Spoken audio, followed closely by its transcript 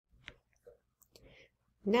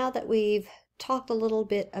Now that we've talked a little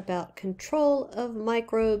bit about control of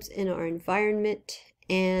microbes in our environment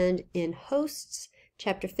and in hosts,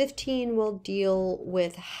 Chapter 15 will deal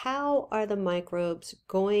with how are the microbes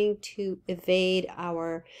going to evade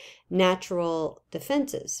our natural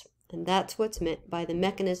defenses. And that's what's meant by the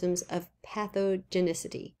mechanisms of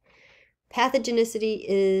pathogenicity. Pathogenicity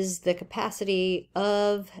is the capacity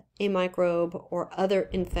of a microbe or other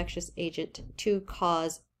infectious agent to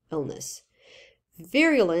cause illness.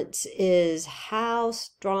 Virulence is how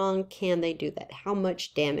strong can they do that? How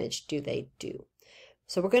much damage do they do?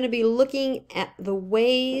 So we're going to be looking at the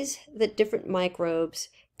ways that different microbes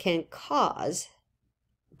can cause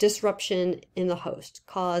disruption in the host,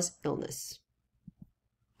 cause illness.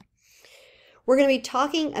 We're going to be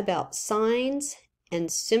talking about signs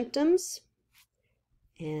and symptoms.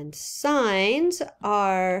 And signs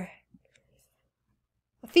are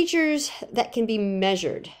features that can be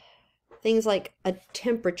measured. Things like a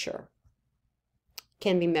temperature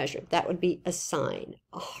can be measured. That would be a sign.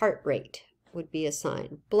 A heart rate would be a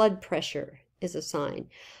sign. Blood pressure is a sign.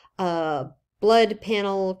 Blood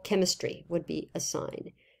panel chemistry would be a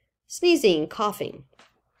sign. Sneezing, coughing,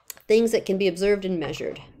 things that can be observed and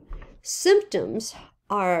measured. Symptoms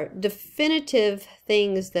are definitive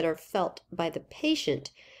things that are felt by the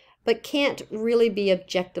patient, but can't really be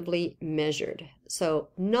objectively measured. So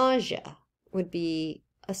nausea would be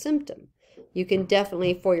a symptom. You can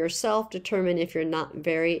definitely for yourself determine if you're not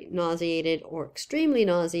very nauseated or extremely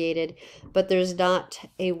nauseated, but there's not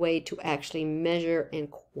a way to actually measure and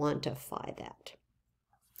quantify that.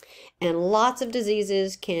 And lots of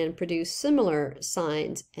diseases can produce similar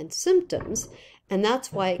signs and symptoms, and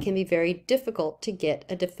that's why it can be very difficult to get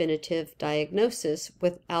a definitive diagnosis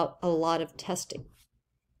without a lot of testing.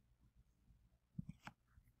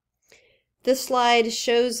 This slide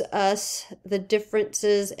shows us the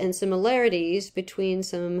differences and similarities between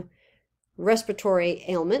some respiratory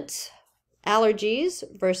ailments, allergies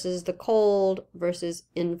versus the cold versus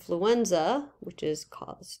influenza, which is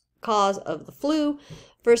cause of the flu,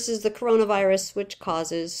 versus the coronavirus, which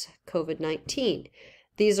causes COVID-19.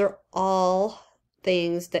 These are all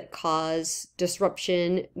things that cause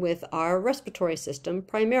disruption with our respiratory system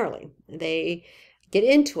primarily. They get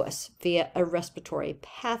into us via a respiratory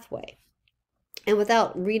pathway. And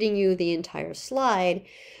without reading you the entire slide,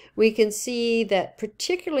 we can see that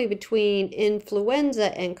particularly between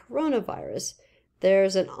influenza and coronavirus,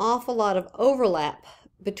 there's an awful lot of overlap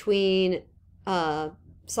between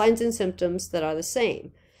signs and symptoms that are the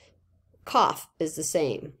same. Cough is the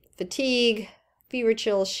same. Fatigue, fever,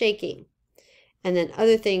 chills, shaking. And then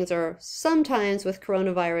other things are sometimes with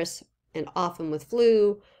coronavirus and often with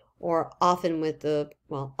flu, or often with the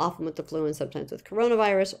flu and sometimes with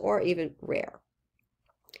coronavirus, or even rare.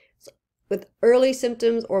 With early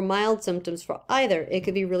symptoms or mild symptoms for either, it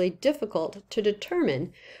could be really difficult to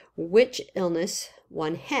determine which illness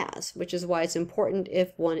one has, which is why it's important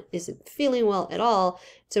if one isn't feeling well at all,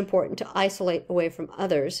 it's important to isolate away from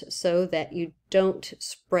others so that you don't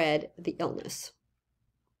spread the illness.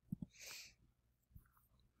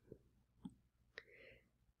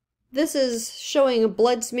 This is showing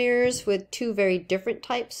blood smears with two very different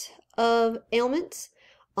types of ailments.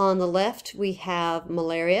 On the left, we have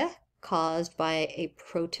malaria, caused by a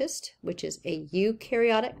protist, which is a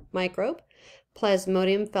eukaryotic microbe.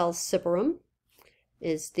 Plasmodium falciparum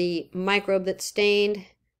is the microbe that's stained.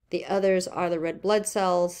 The others are the red blood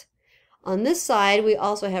cells. On this side, we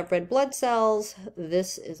also have red blood cells.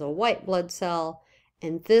 This is a white blood cell,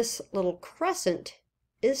 and this little crescent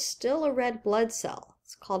is still a red blood cell.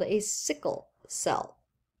 It's called a sickle cell.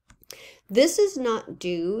 This is not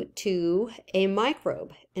due to a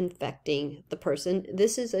microbe infecting the person.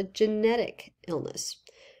 This is a genetic illness.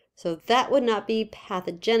 So that would not be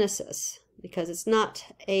pathogenesis because it's not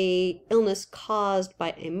an illness caused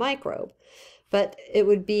by a microbe. But it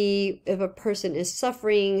would be if a person is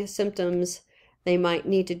suffering symptoms, they might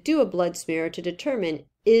need to do a blood smear to determine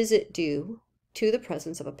is it due to the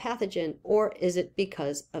presence of a pathogen or is it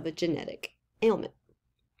because of a genetic ailment.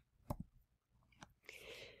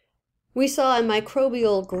 We saw a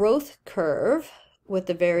microbial growth curve with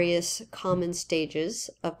the various common stages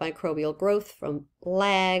of microbial growth from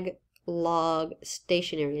lag, log,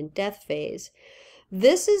 stationary, and death phase.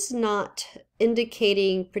 This is not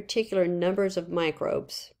indicating particular numbers of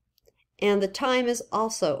microbes, and the time is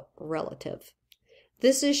also relative.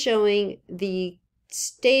 This is showing the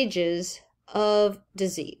stages of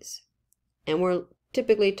disease, and we're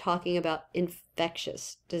typically talking about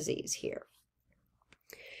infectious disease here.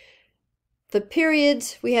 The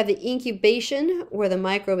periods, we have the incubation where the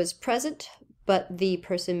microbe is present, but the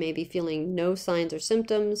person may be feeling no signs or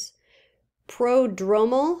symptoms.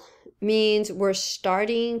 Prodromal means we're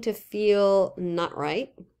starting to feel not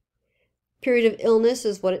right. Period of illness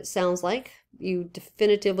is what it sounds like. You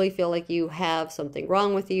definitively feel like you have something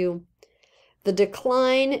wrong with you. The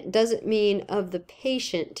decline doesn't mean of the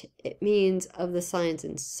patient, it means of the signs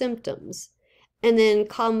and symptoms. And then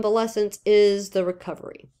convalescence is the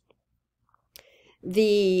recovery.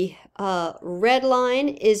 The red line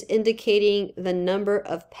is indicating the number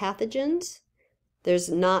of pathogens. There's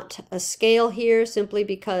not a scale here simply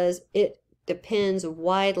because it depends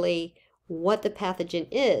widely what the pathogen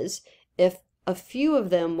is. If a few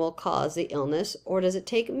of them will cause the illness, or does it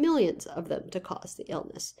take millions of them to cause the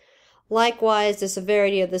illness? Likewise, the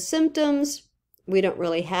severity of the symptoms, we don't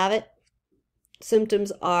really have it.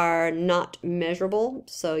 Symptoms are not measurable,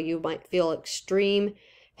 so you might feel extreme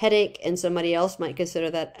headache and somebody else might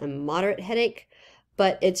consider that a moderate headache,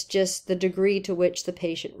 but it's just the degree to which the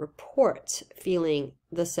patient reports feeling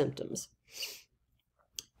the symptoms.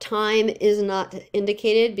 Time is not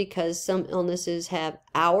indicated because some illnesses have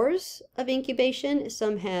hours of incubation,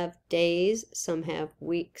 some have days, some have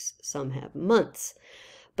weeks, some have months.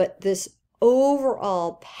 But this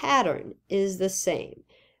overall pattern is the same,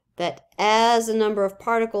 that as the number of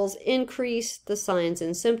particles increase, the signs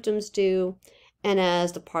and symptoms do, and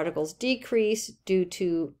as the particles decrease due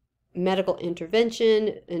to medical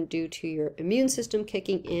intervention and due to your immune system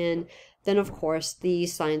kicking in, then of course the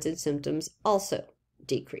signs and symptoms also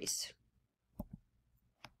decrease.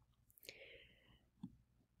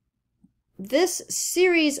 This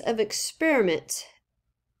series of experiments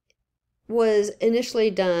was initially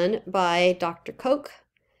done by Dr. Koch,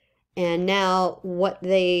 and now what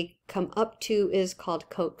they come up to is called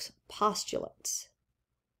Koch's postulates.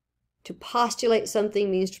 To postulate something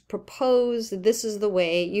means to propose this is the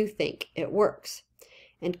way you think it works.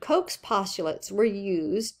 And Koch's postulates were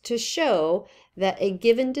used to show that a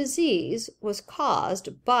given disease was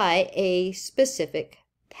caused by a specific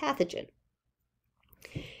pathogen.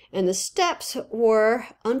 And the steps were,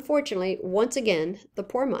 unfortunately, once again, the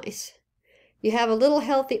poor mice. You have a little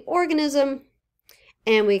healthy organism,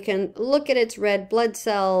 and we can look at its red blood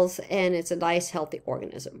cells, and it's a nice healthy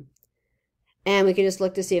organism. And we can just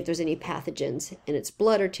look to see if there's any pathogens in its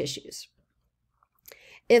blood or tissues.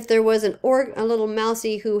 If there was a little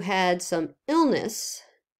mousie who had some illness,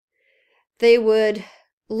 they would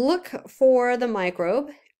look for the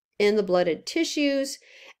microbe in the blooded tissues,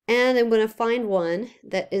 and they would find one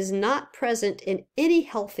that is not present in any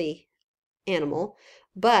healthy animal,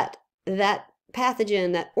 but that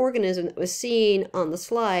pathogen, that organism that was seen on the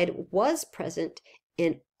slide, was present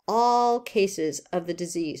in all cases of the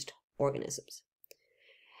diseased organisms.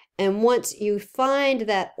 And once you find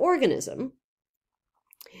that organism,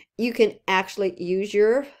 you can actually use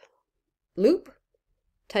your loop,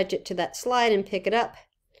 touch it to that slide and pick it up,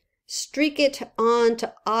 streak it onto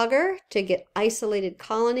agar to get isolated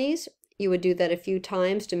colonies. You would do that a few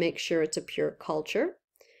times to make sure it's a pure culture.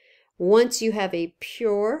 Once you have a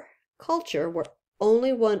pure culture where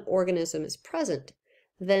only one organism is present,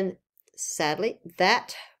 then sadly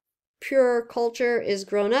that pure culture is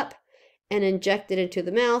grown up and injected into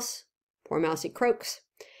the mouse. Poor mousey croaks.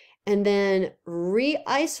 And then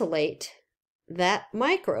re-isolate that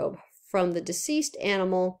microbe from the deceased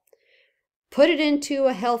animal, put it into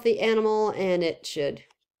a healthy animal, and it should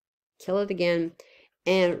kill it again,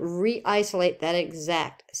 and re-isolate that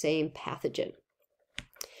exact same pathogen.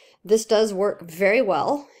 This does work very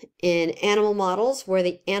well in animal models where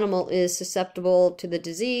the animal is susceptible to the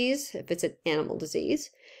disease, if it's an animal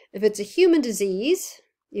disease. If it's a human disease,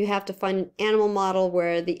 you have to find an animal model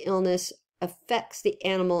where the illness affects the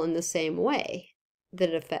animal in the same way that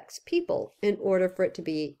it affects people in order for it to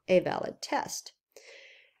be a valid test.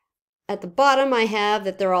 At the bottom, I have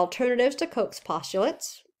that there are alternatives to Koch's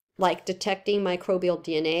postulates, like detecting microbial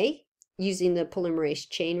DNA using the polymerase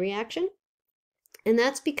chain reaction. And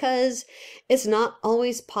that's because it's not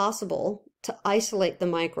always possible to isolate the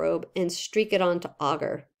microbe and streak it onto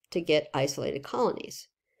agar to get isolated colonies.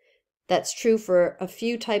 That's true for a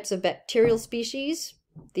few types of bacterial species.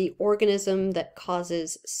 The organism that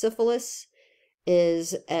causes syphilis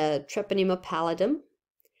is a Treponema pallidum.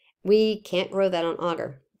 We can't grow that on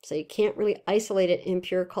agar, so you can't really isolate it in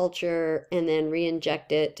pure culture and then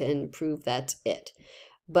re-inject it and prove that's it.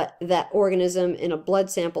 But that organism in a blood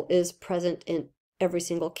sample is present in every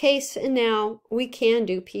single case, and now we can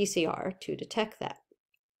do PCR to detect that.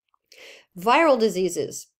 Viral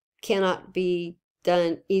diseases cannot be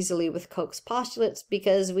done easily with Koch's postulates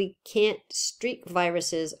because we can't streak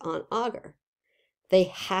viruses on agar. They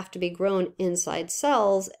have to be grown inside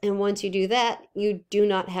cells, and once you do that, you do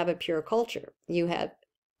not have a pure culture. You have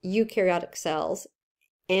eukaryotic cells,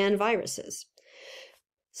 and viruses.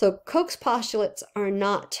 So Koch's postulates are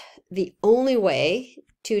not the only way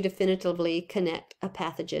to definitively connect a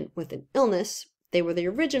pathogen with an illness. They were the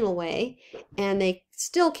original way, and they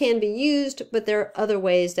still can be used, but there are other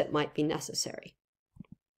ways that might be necessary.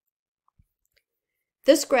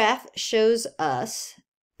 This graph shows us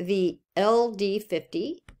the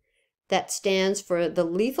LD50. That stands for the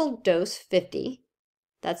lethal dose 50.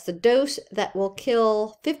 That's the dose that will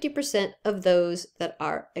kill 50% of those that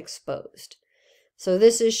are exposed. So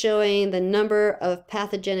this is showing the number of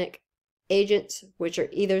pathogenic agents, which are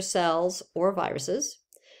either cells or viruses,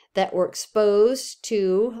 that were exposed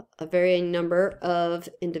to a varying number of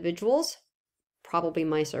individuals, probably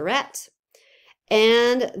mice or rats,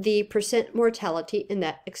 and the percent mortality in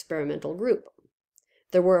that experimental group.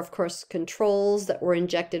 There were, of course, controls that were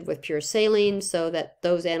injected with pure saline so that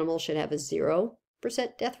those animals should have a 0%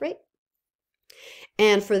 death rate.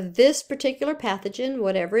 And for this particular pathogen,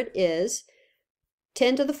 whatever it is,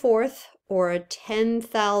 10 to the 4th or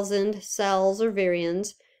 10,000 cells or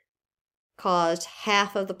virions caused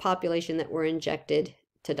half of the population that were injected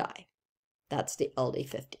to die. That's the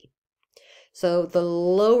LD50. So the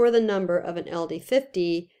lower the number of an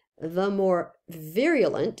LD50, the more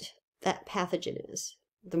virulent that pathogen is,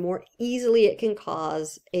 the more easily it can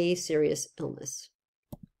cause a serious illness.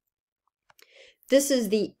 This is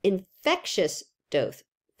the infectious dose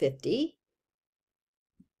 50.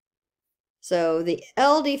 So the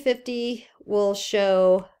LD50 will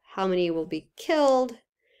show how many will be killed.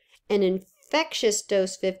 An infectious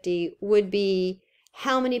dose 50 would be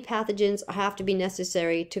how many pathogens have to be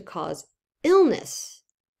necessary to cause illness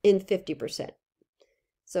in 50%.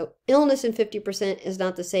 So illness in 50% is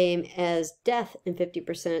not the same as death in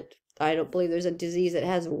 50%. I don't believe there's a disease that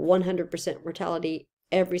has 100% mortality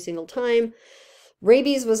every single time.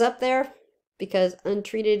 Rabies was up there because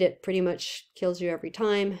untreated, it pretty much kills you every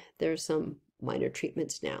time. There's some minor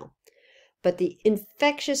treatments now. But the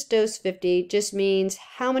infectious dose 50 just means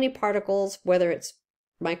how many particles, whether it's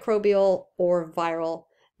microbial or viral,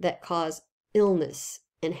 that cause illness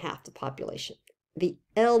in half the population. The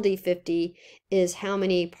LD50 is how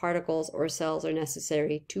many particles or cells are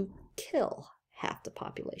necessary to kill half the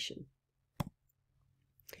population.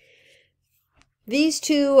 These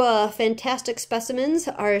two fantastic specimens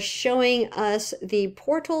are showing us the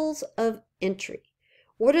portals of entry.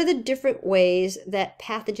 What are the different ways that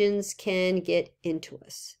pathogens can get into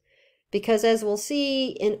us? Because as we'll see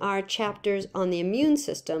in our chapters on the immune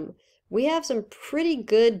system, we have some pretty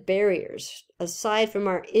good barriers. Aside from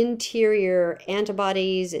our interior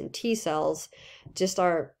antibodies and T cells, just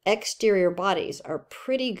our exterior bodies are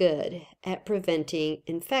pretty good at preventing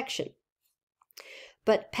infection.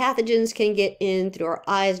 But pathogens can get in through our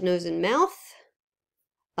eyes, nose, and mouth,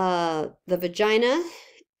 the vagina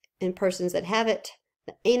in persons that have it,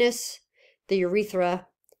 the anus, the urethra,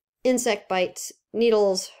 insect bites,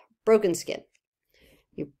 needles, broken skin.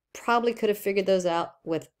 You probably could have figured those out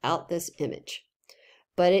without this image.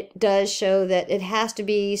 But it does show that it has to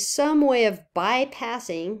be some way of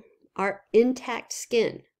bypassing our intact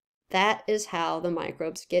skin. That is how the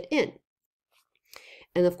microbes get in.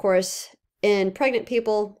 And of course, in pregnant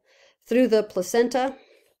people, through the placenta,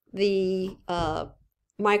 the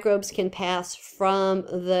microbes can pass from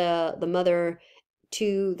the mother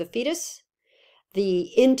to the fetus.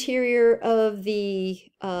 The interior of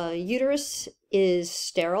the uterus is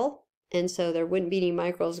sterile, and so there wouldn't be any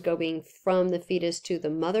microbes going from the fetus to the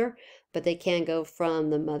mother, but they can go from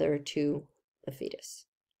the mother to the fetus.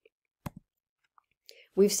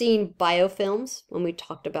 We've seen biofilms when we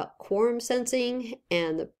talked about quorum sensing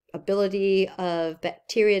and the ability of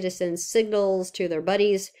bacteria to send signals to their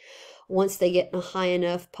buddies once they get in a high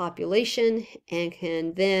enough population, and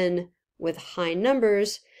can then, with high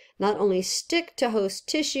numbers, not only stick to host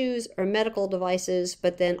tissues or medical devices,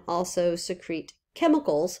 but then also secrete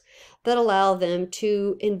chemicals that allow them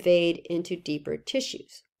to invade into deeper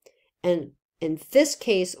tissues. And in this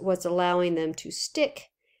case, what's allowing them to stick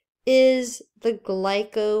is the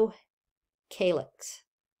glycocalyx,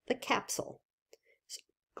 the capsule. So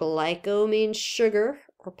glyco means sugar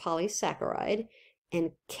or polysaccharide,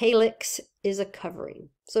 and calyx is a covering.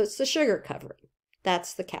 So it's the sugar covering.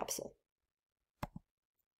 That's the capsule.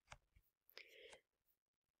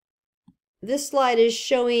 This slide is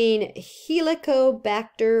showing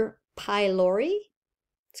Helicobacter pylori.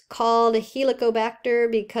 It's called a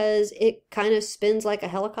Helicobacter because it kind of spins like a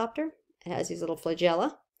helicopter. It has these little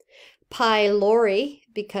flagella. Pylori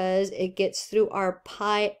because it gets through our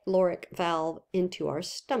pyloric valve into our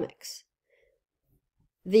stomachs.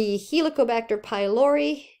 The Helicobacter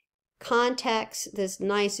pylori contacts this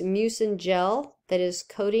nice mucin gel that is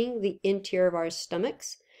coating the interior of our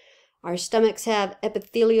stomachs. Our stomachs have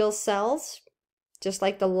epithelial cells, just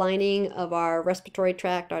like the lining of our respiratory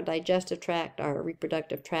tract, our digestive tract, our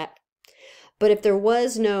reproductive tract. But if there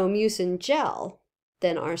was no mucin gel,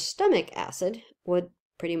 then our stomach acid would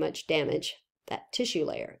pretty much damage that tissue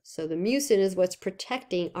layer. So the mucin is what's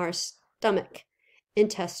protecting our stomach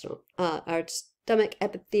our stomach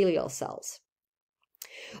epithelial cells.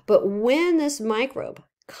 But when this microbe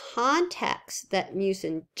contacts that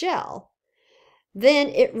mucin gel, then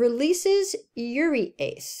it releases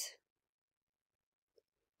urease.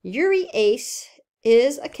 Urease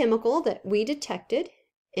is a chemical that we detected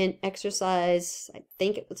in exercise, I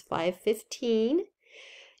think it was 515.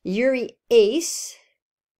 Urease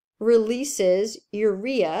releases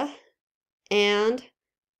urea and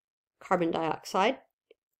carbon dioxide,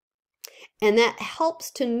 and that helps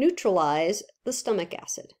to neutralize the stomach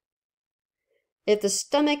acid. If the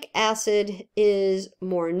stomach acid is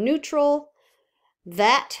more neutral,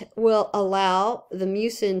 that will allow the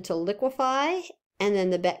mucin to liquefy, and then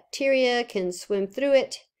the bacteria can swim through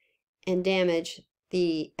it and damage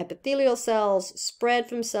the epithelial cells, spread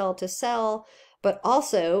from cell to cell, but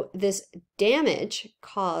also this damage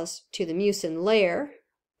caused to the mucin layer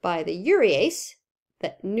by the urease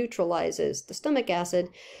that neutralizes the stomach acid,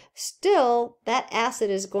 still that acid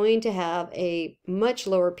is going to have a much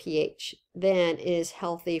lower pH than is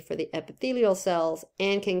healthy for the epithelial cells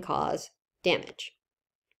and can cause damage.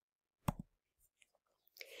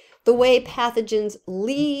 The way pathogens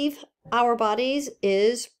leave our bodies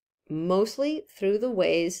is mostly through the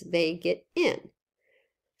ways they get in.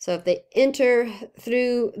 So if they enter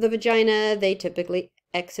through the vagina, they typically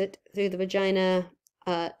exit through the vagina.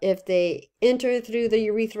 If they enter through the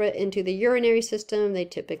urethra into the urinary system, they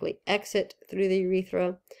typically exit through the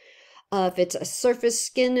urethra. If it's a surface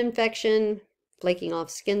skin infection, flaking off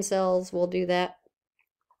skin cells will do that.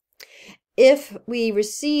 If we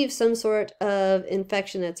receive some sort of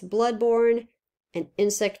infection that's bloodborne, an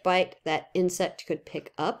insect bite, that insect could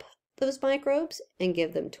pick up those microbes and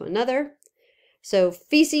give them to another. So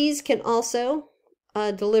feces can also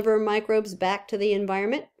deliver microbes back to the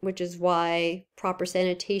environment, which is why proper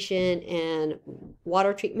sanitation and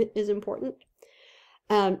water treatment is important.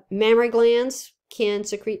 Mammary glands can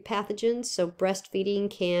secrete pathogens, so breastfeeding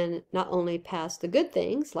can not only pass the good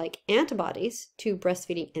things like antibodies to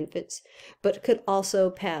breastfeeding infants, but could also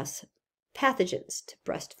pass pathogens to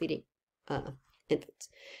breastfeeding infants.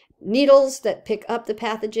 Needles that pick up the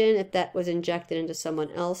pathogen, if that was injected into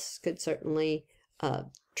someone else, could certainly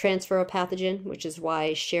transfer a pathogen, which is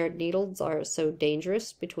why shared needles are so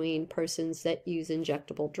dangerous between persons that use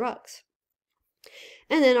injectable drugs.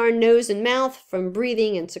 And then our nose and mouth from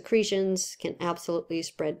breathing and secretions can absolutely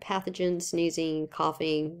spread pathogens, sneezing,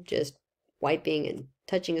 coughing, just wiping and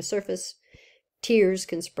touching a surface. Tears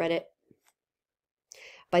can spread it.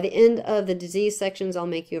 By the end of the disease sections, I'll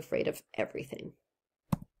make you afraid of everything.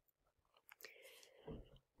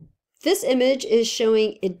 This image is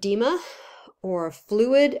showing edema or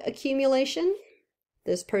fluid accumulation.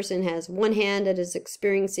 This person has one hand that is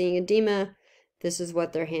experiencing edema. This is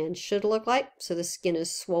what their hand should look like. So the skin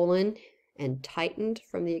is swollen and tightened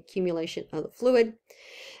from the accumulation of the fluid.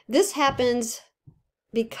 This happens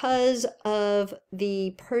because of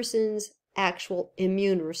the person's actual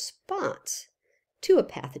immune response to a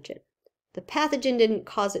pathogen. The pathogen didn't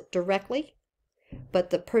cause it directly, but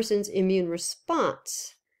the person's immune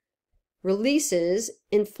response releases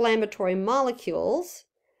inflammatory molecules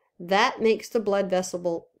that makes the blood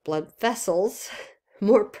vessels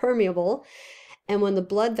more permeable. And when the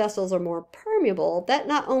blood vessels are more permeable, that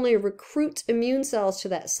not only recruits immune cells to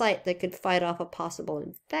that site that could fight off a possible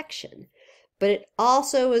infection, but it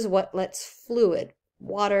also is what lets fluid,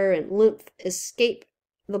 water, and lymph escape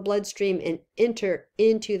the bloodstream and enter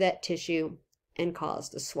into that tissue and cause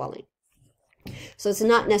the swelling. So it's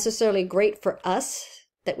not necessarily great for us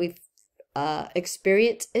that we've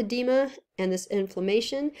experience edema and this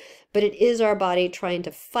inflammation, but it is our body trying to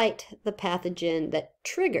fight the pathogen that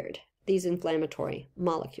triggered these inflammatory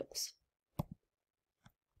molecules.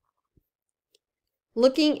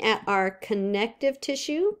 Looking at our connective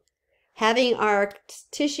tissue, having our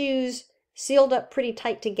tissues sealed up pretty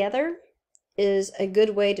tight together is a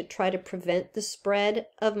good way to try to prevent the spread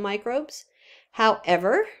of microbes.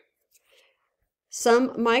 However,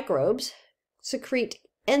 some microbes secrete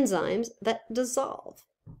enzymes that dissolve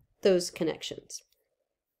those connections.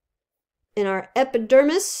 In our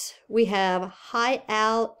epidermis, we have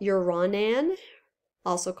hyaluronan,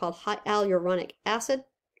 also called hyaluronic acid,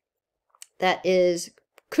 that is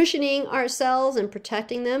cushioning our cells and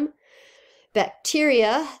protecting them.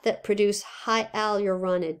 Bacteria that produce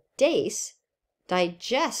hyaluronidase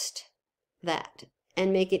digest that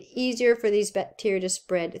and make it easier for these bacteria to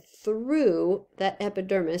spread through that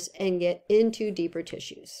epidermis and get into deeper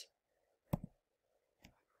tissues.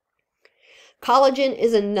 Collagen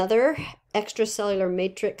is another extracellular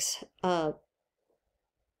matrix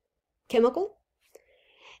chemical,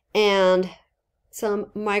 and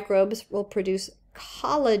some microbes will produce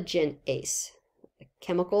collagenase, a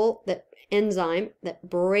chemical, that enzyme that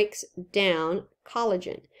breaks down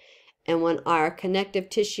collagen. And when our connective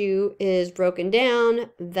tissue is broken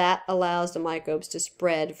down, that allows the microbes to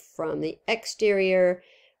spread from the exterior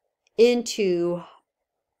into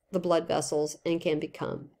the blood vessels and can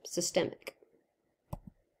become systemic.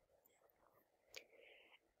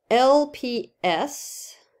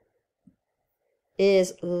 LPS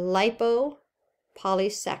is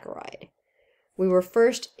lipopolysaccharide. We were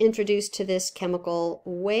first introduced to this chemical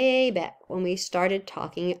way back when we started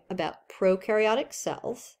talking about prokaryotic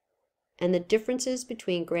cells and the differences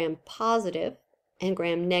between gram-positive and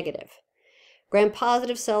gram-negative.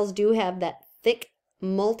 Gram-positive cells do have that thick,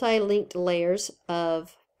 multi-linked layers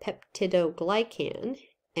of peptidoglycan,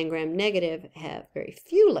 and gram-negative have very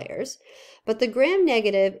few layers, but the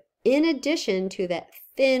gram-negative, in addition to that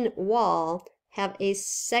thin wall, have a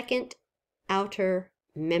second outer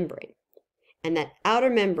membrane. And that outer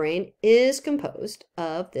membrane is composed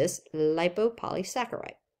of this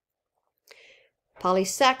lipopolysaccharide.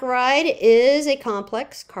 Polysaccharide is a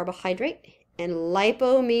complex carbohydrate, and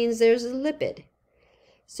lipo means there's a lipid.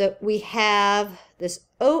 So we have this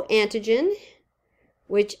O antigen,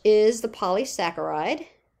 which is the polysaccharide.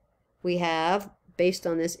 We have, based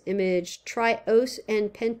on this image, triose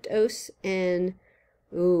and pentose and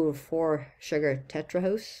 4 sugar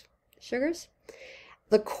tetrahose sugars.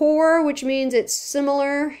 The core, which means it's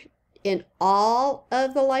similar in all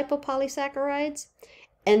of the lipopolysaccharides,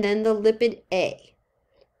 and then the lipid A.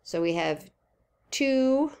 So we have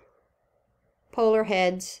 2 polar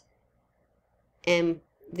heads and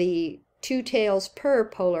the 2 tails per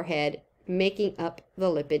polar head making up the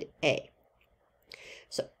lipid A.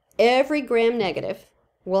 So every gram-negative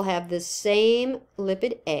will have the same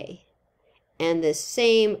lipid A and the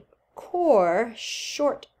same core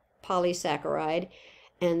short polysaccharide,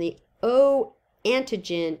 and the O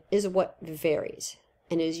antigen is what varies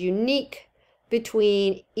and is unique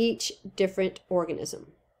between each different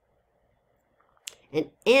organism. An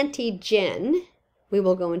antigen, we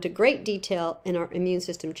will go into great detail in our immune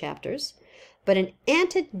system chapters, but an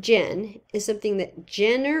antigen is something that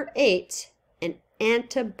generates an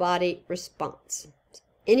antibody response.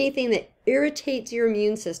 Anything that irritates your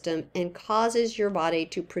immune system and causes your body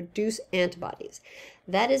to produce antibodies,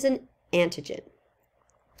 that is an antigen.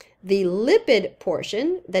 The lipid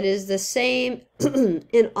portion, that is the same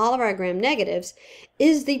in all of our gram-negatives,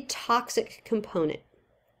 is the toxic component.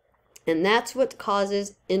 And that's what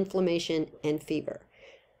causes inflammation and fever.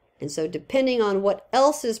 And so depending on what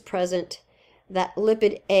else is present, that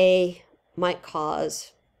lipid A might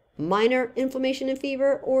cause minor inflammation and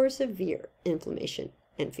fever or severe inflammation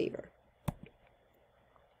and fever.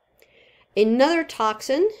 Another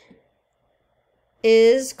toxin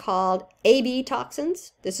is called AB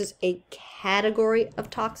toxins. This is a category of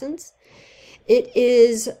toxins. It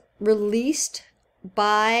is released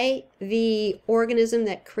by the organism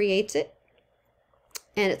that creates it,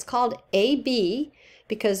 and it's called AB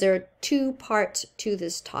because there are 2 parts to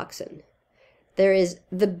this toxin. There is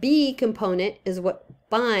the B component, is what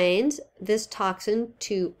binds this toxin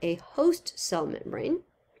to a host cell membrane,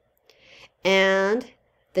 and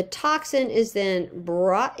the toxin is then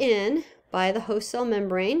brought in by the host cell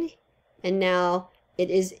membrane, and now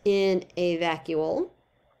it is in a vacuole.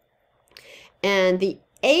 And the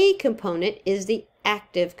A component is the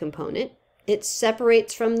active component. It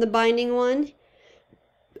separates from the binding one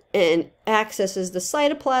and accesses the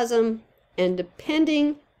cytoplasm, and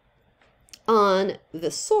depending on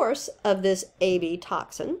the source of this AB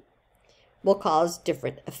toxin will cause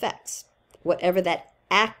different effects. Whatever that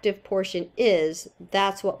active portion is,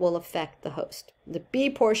 that's what will affect the host. The B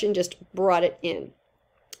portion just brought it in.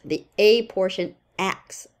 The A portion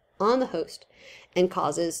acts on the host and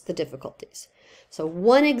causes the difficulties. So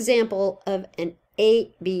one example of an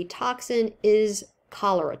AB toxin is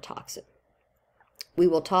cholera toxin. We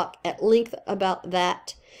will talk at length about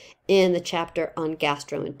that in the chapter on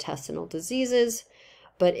gastrointestinal diseases,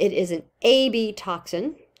 but it is an AB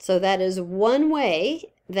toxin. So that is one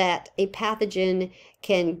way that a pathogen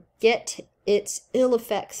can get its ill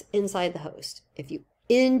effects inside the host. If you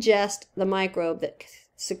ingest the microbe that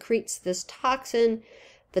secretes this toxin,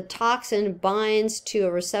 the toxin binds to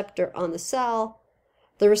a receptor on the cell.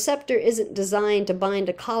 The receptor isn't designed to bind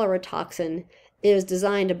to cholera toxin. It is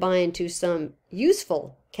designed to bind to some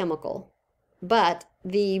useful chemical, but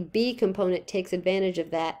the B component takes advantage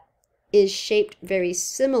of that, is shaped very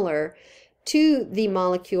similar to the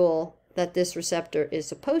molecule that this receptor is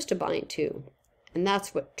supposed to bind to. And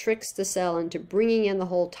that's what tricks the cell into bringing in the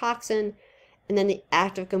whole toxin, and then the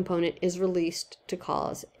active component is released to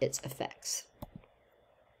cause its effects.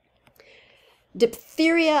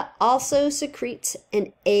 Diphtheria also secretes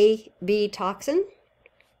an AB toxin.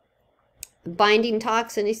 The binding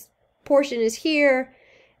toxin portion is here.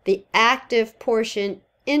 The active portion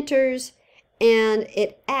enters, and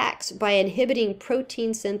it acts by inhibiting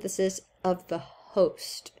protein synthesis of the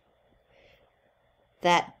host.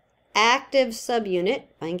 That active subunit,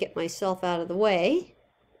 if I can get myself out of the way,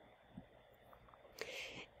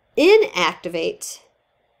 inactivates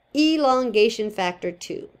elongation factor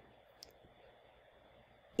 2.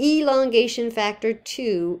 Elongation factor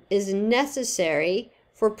 2 is necessary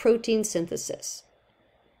for protein synthesis.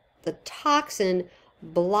 The toxin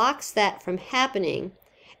blocks that from happening,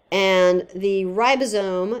 and the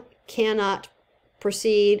ribosome cannot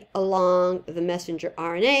proceed along the messenger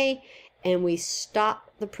RNA, and we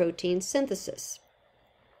stop the protein synthesis.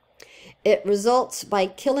 It results by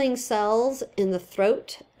killing cells in the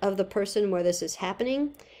throat of the person where this is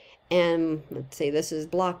happening. And let's say this is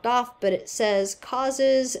blocked off, but it says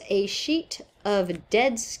causes a sheet of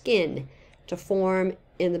dead skin to form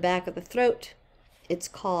in the back of the throat. It's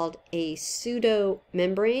called a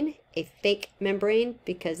pseudomembrane, a fake membrane,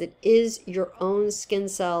 because it is your own skin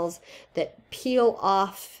cells that peel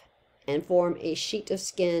off and form a sheet of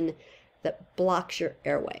skin that blocks your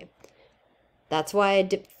airway. That's why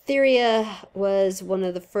diphtheria was one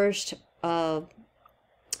of the first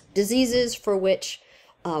diseases for which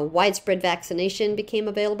widespread vaccination became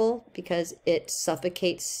available, because it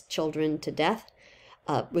suffocates children to death.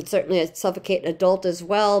 Would certainly suffocate an adult as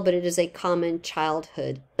well, but it is a common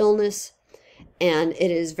childhood illness, and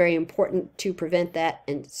it is very important to prevent that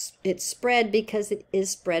and its spread, because it is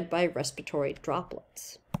spread by respiratory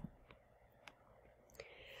droplets.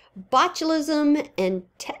 Botulism and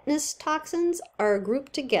tetanus toxins are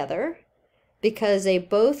grouped together because they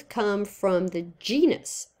both come from the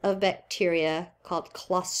genus of bacteria called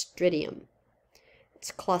Clostridium.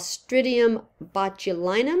 It's Clostridium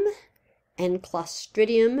botulinum and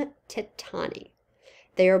Clostridium tetani.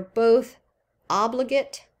 They are both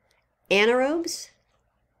obligate anaerobes.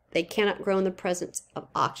 They cannot grow in the presence of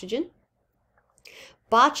oxygen.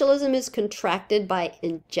 Botulism is contracted by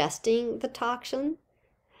ingesting the toxin,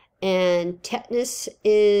 and tetanus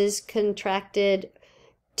is contracted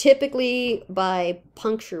typically by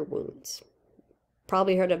puncture wounds.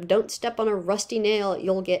 Probably heard of don't step on a rusty nail,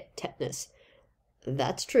 you'll get tetanus.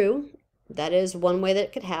 That's true. That is one way that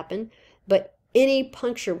it could happen. But any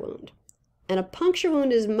puncture wound. And a puncture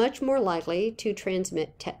wound is much more likely to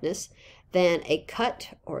transmit tetanus than a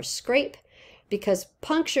cut or scrape, because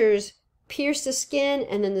punctures pierce the skin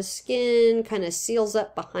and then the skin kind of seals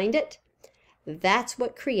up behind it. That's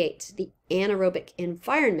what creates the anaerobic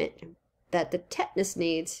environment that the tetanus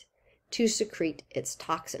needs to secrete its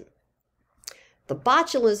toxin. The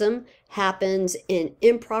botulism happens in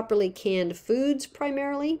improperly canned foods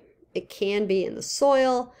primarily. It can be in the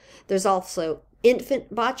soil. There's also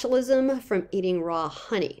infant botulism from eating raw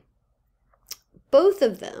honey. Both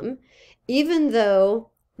of them, even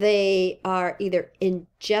though they are either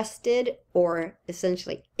ingested or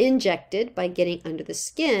essentially injected by getting under the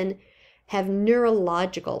skin, have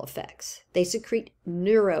neurological effects. They secrete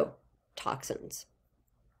neurotoxins.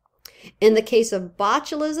 In the case of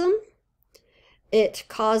botulism, it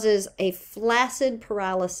causes a flaccid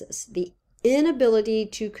paralysis, the inability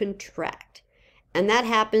to contract. And that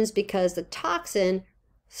happens because the toxin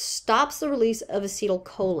stops the release of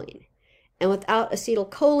acetylcholine. And without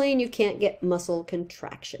acetylcholine, you can't get muscle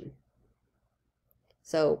contraction.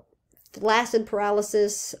 So flaccid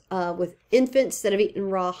paralysis with infants that have eaten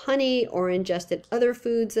raw honey or ingested other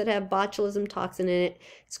foods that have botulism toxin in it.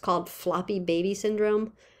 It's called floppy baby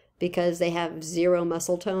syndrome because they have zero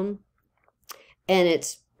muscle tone. And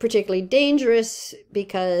it's particularly dangerous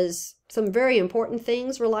because some very important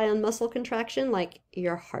things rely on muscle contraction, like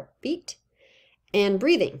your heartbeat and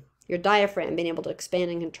breathing, your diaphragm being able to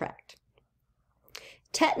expand and contract.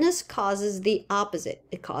 Tetanus causes the opposite.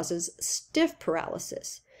 It causes stiff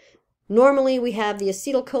paralysis. Normally we have the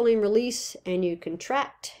acetylcholine release and you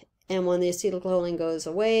contract, and when the acetylcholine goes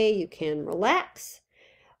away, you can relax.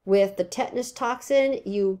 With the tetanus toxin,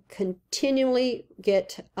 you continually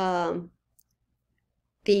get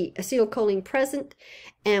the acetylcholine present,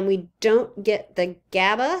 and we don't get the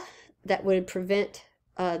GABA that would prevent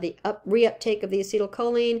the reuptake of the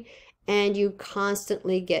acetylcholine, and you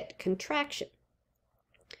constantly get contraction.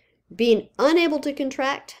 Being unable to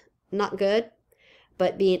contract not good.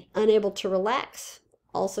 But being unable to relax,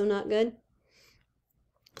 also not good.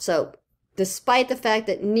 So despite the fact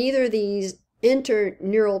that neither of these enter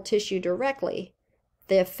neural tissue directly,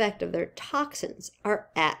 the effect of their toxins are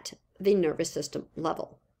at the nervous system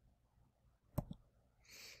level.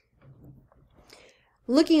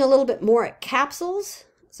 Looking a little bit more at capsules,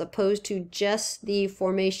 as opposed to just the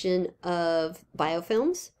formation of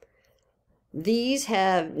biofilms, these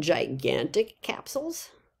have gigantic capsules.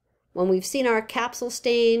 When we've seen our capsule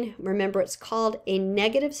stain, remember it's called a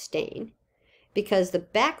negative stain because the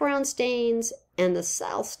background stains and the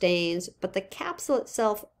cell stains, but the capsule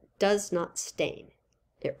itself does not stain.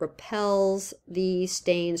 It repels the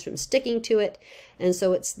stains from sticking to it, and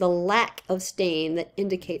so it's the lack of stain that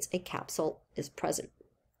indicates a capsule is present.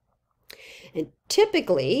 And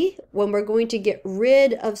typically, when we're going to get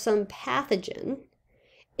rid of some pathogen,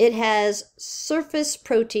 it has surface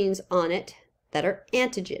proteins on it that are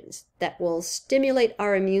antigens that will stimulate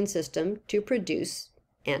our immune system to produce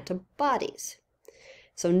antibodies.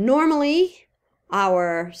 So normally,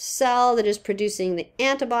 our cell that is producing the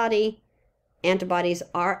antibodies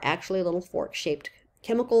are actually little fork-shaped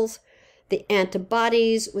chemicals. The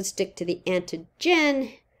antibodies would stick to the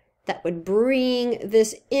antigen that would bring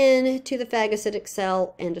this into the phagocytic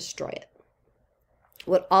cell and destroy it.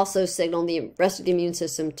 Would also signal the rest of the immune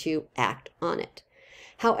system to act on it.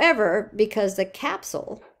 However, because the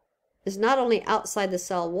capsule is not only outside the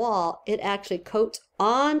cell wall, it actually coats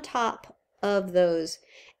on top of those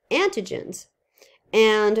antigens,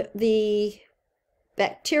 and the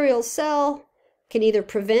bacterial cell can either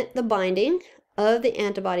prevent the binding of the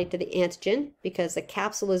antibody to the antigen because the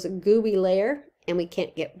capsule is a gooey layer and we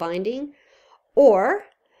can't get binding, or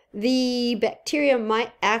the bacteria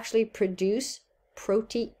might actually produce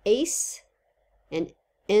protease, an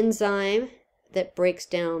enzyme that breaks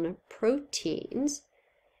down proteins.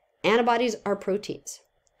 Antibodies are proteins,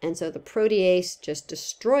 and so the protease just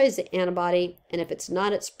destroys the antibody, and if it's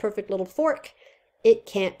not its perfect little fork, it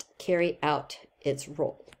can't carry out its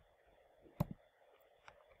role.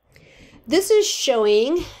 This is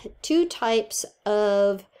showing two types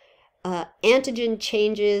of antigen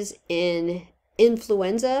changes in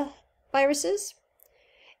influenza viruses.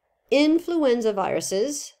 Influenza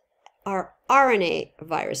viruses are RNA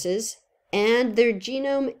viruses, and their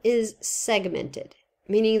genome is segmented,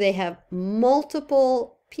 meaning they have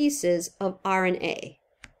multiple pieces of RNA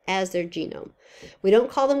as their genome. We don't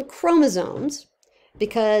call them chromosomes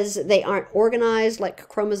because they aren't organized like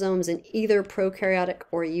chromosomes in either prokaryotic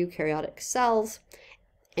or eukaryotic cells,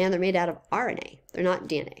 and they're made out of RNA. They're not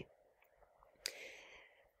DNA.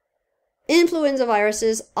 Influenza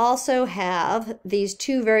viruses also have these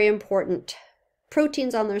two very important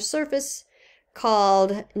proteins on their surface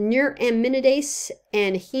called neuraminidase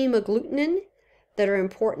and hemagglutinin that are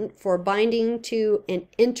important for binding to and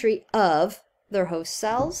entry of their host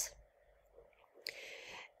cells.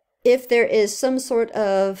 If there is some sort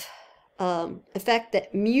of effect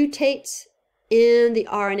that mutates in the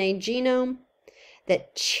RNA genome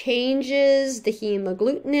that changes the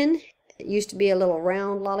hemagglutinin, it used to be a little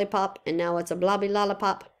round lollipop and now it's a blobby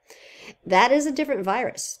lollipop, that is a different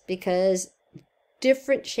virus because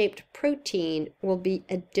different shaped protein will be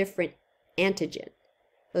a different antigen.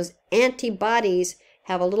 Those antibodies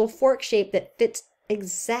have a little fork shape that fits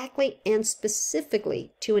exactly and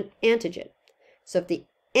specifically to an antigen. So if the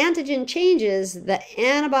antigen changes, the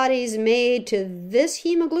antibodies made to this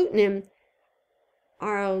hemagglutinin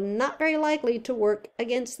are not very likely to work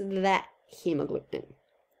against that hemagglutinin.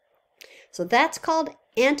 So that's called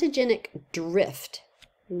antigenic drift.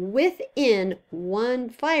 Within one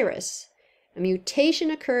virus, a mutation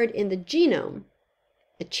occurred in the genome.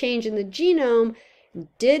 A change in the genome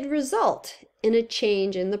did result in a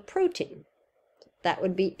change in the protein. That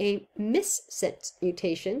would be a missense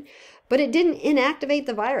mutation, but it didn't inactivate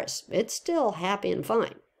the virus. It's still happy and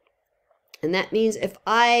fine. And that means if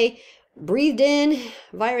I breathed in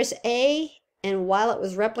virus A, and while it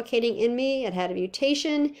was replicating in me, it had a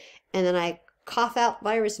mutation, and then I cough out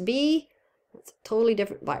virus B, it's a totally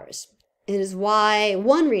different virus. It is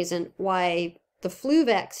one reason why the flu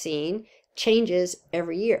vaccine changes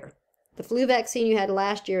every year. The flu vaccine you had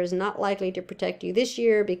last year is not likely to protect you this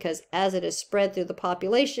year because as it is spread through the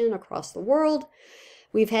population across the world,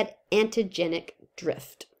 we've had antigenic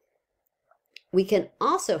drift. We can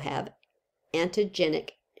also have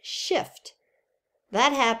antigenic shift.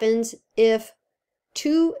 That happens if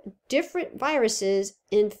two different viruses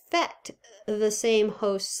infect the same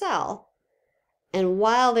host cell, and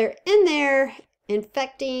while they're in there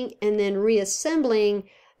infecting and then reassembling,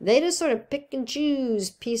 they just sort of pick and choose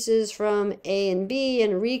pieces from A and B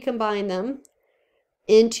and recombine them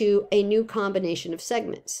into a new combination of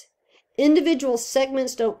segments. Individual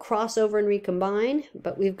segments don't cross over and recombine,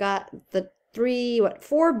 but we've got the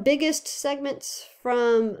four biggest segments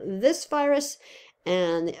from this virus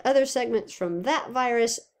and the other segments from that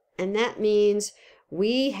virus, and that means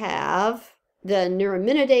we have the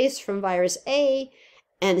neuraminidase from virus A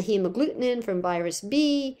and the hemagglutinin from virus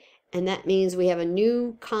B, and that means we have a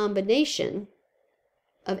new combination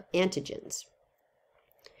of antigens.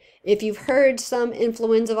 If you've heard some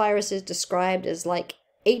influenza viruses described as like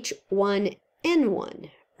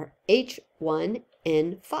H1N1 or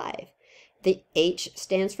H1N5, the H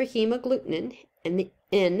stands for hemagglutinin and the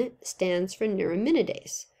N stands for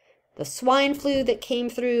neuraminidase. The swine flu that came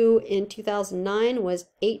through in 2009 was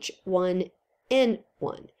H1N1,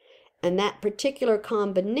 and that particular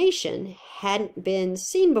combination hadn't been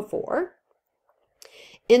seen before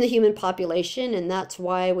in the human population, and that's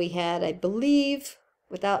why we had, I believe,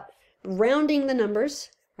 without rounding the numbers,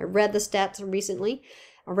 I read the stats recently,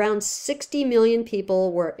 around 60 million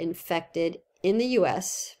people were infected in the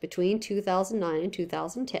US between 2009 and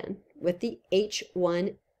 2010 with the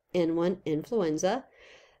H1N1 influenza.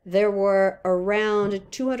 There were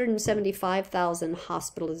around 275,000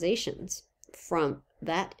 hospitalizations from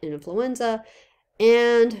that influenza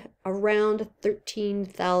and around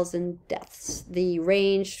 13,000 deaths. The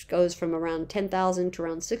range goes from around 10,000 to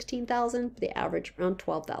around 16,000, the average around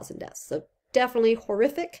 12,000 deaths. So definitely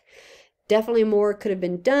horrific. Definitely more could have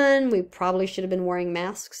been done. We probably should have been wearing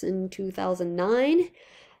masks in 2009,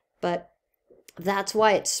 but that's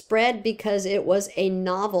why it spread, because it was a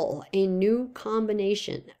new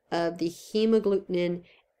combination of the hemagglutinin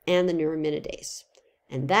and the neuraminidase.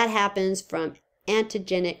 And that happens from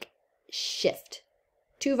antigenic shift.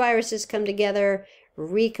 Two viruses come together,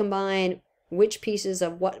 recombine which pieces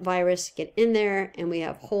of what virus get in there, and we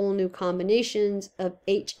have whole new combinations of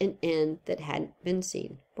H and N that hadn't been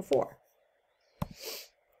seen before.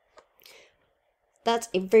 That's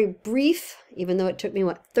a very brief, even though it took me,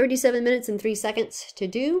 37 minutes and 3 seconds to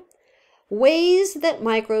do, ways that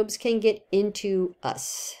microbes can get into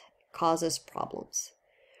us, cause us problems.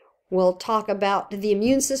 We'll talk about the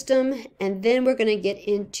immune system, and then we're going to get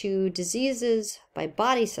into diseases by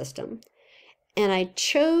body system. And I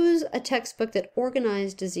chose a textbook that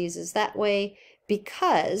organized diseases that way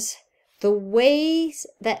because the ways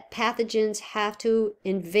that pathogens have to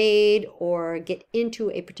invade or get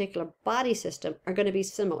into a particular body system are going to be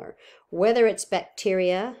similar, whether it's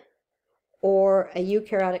bacteria or a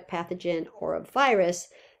eukaryotic pathogen or a virus.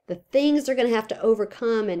 The things they're going to have to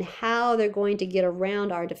overcome and how they're going to get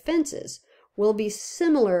around our defenses will be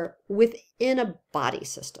similar within a body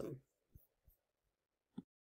system.